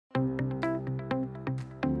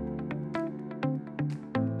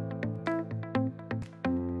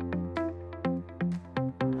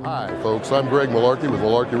Hi folks, I'm Greg Malarkey with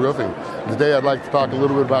Malarkey Roofing. Today I'd like to talk a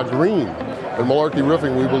little bit about green. In Malarkey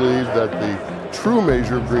Roofing we believe that the true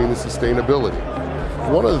measure of green is sustainability.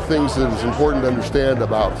 One of the things that is important to understand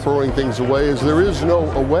about throwing things away is there is no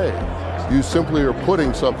away. You simply are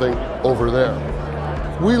putting something over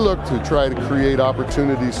there. We look to try to create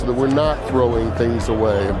opportunities so that we're not throwing things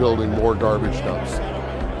away and building more garbage dumps.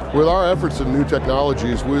 With our efforts in new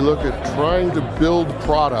technologies, we look at trying to build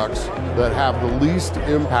products that have the least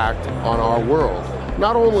impact on our world.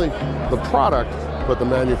 Not only the product, but the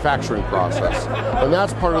manufacturing process. And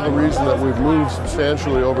that's part of the reason that we've moved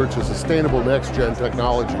substantially over to sustainable next-gen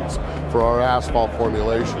technologies for our asphalt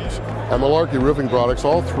formulations. At Malarkey Roofing Products,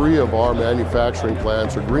 all three of our manufacturing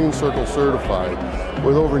plants are Green Circle certified,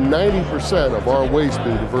 with over 90% of our waste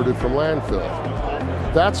being diverted from landfill.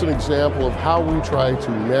 That's an example of how we try to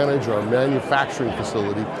manage our manufacturing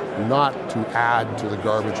facility, not to add to the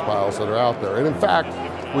garbage piles that are out there. And in fact,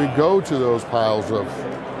 we go to those piles of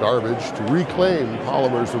garbage to reclaim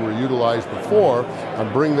polymers that were utilized before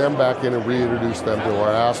and bring them back in and reintroduce them to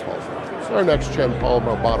our asphalt. It's our next-gen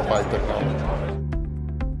polymer modified technology.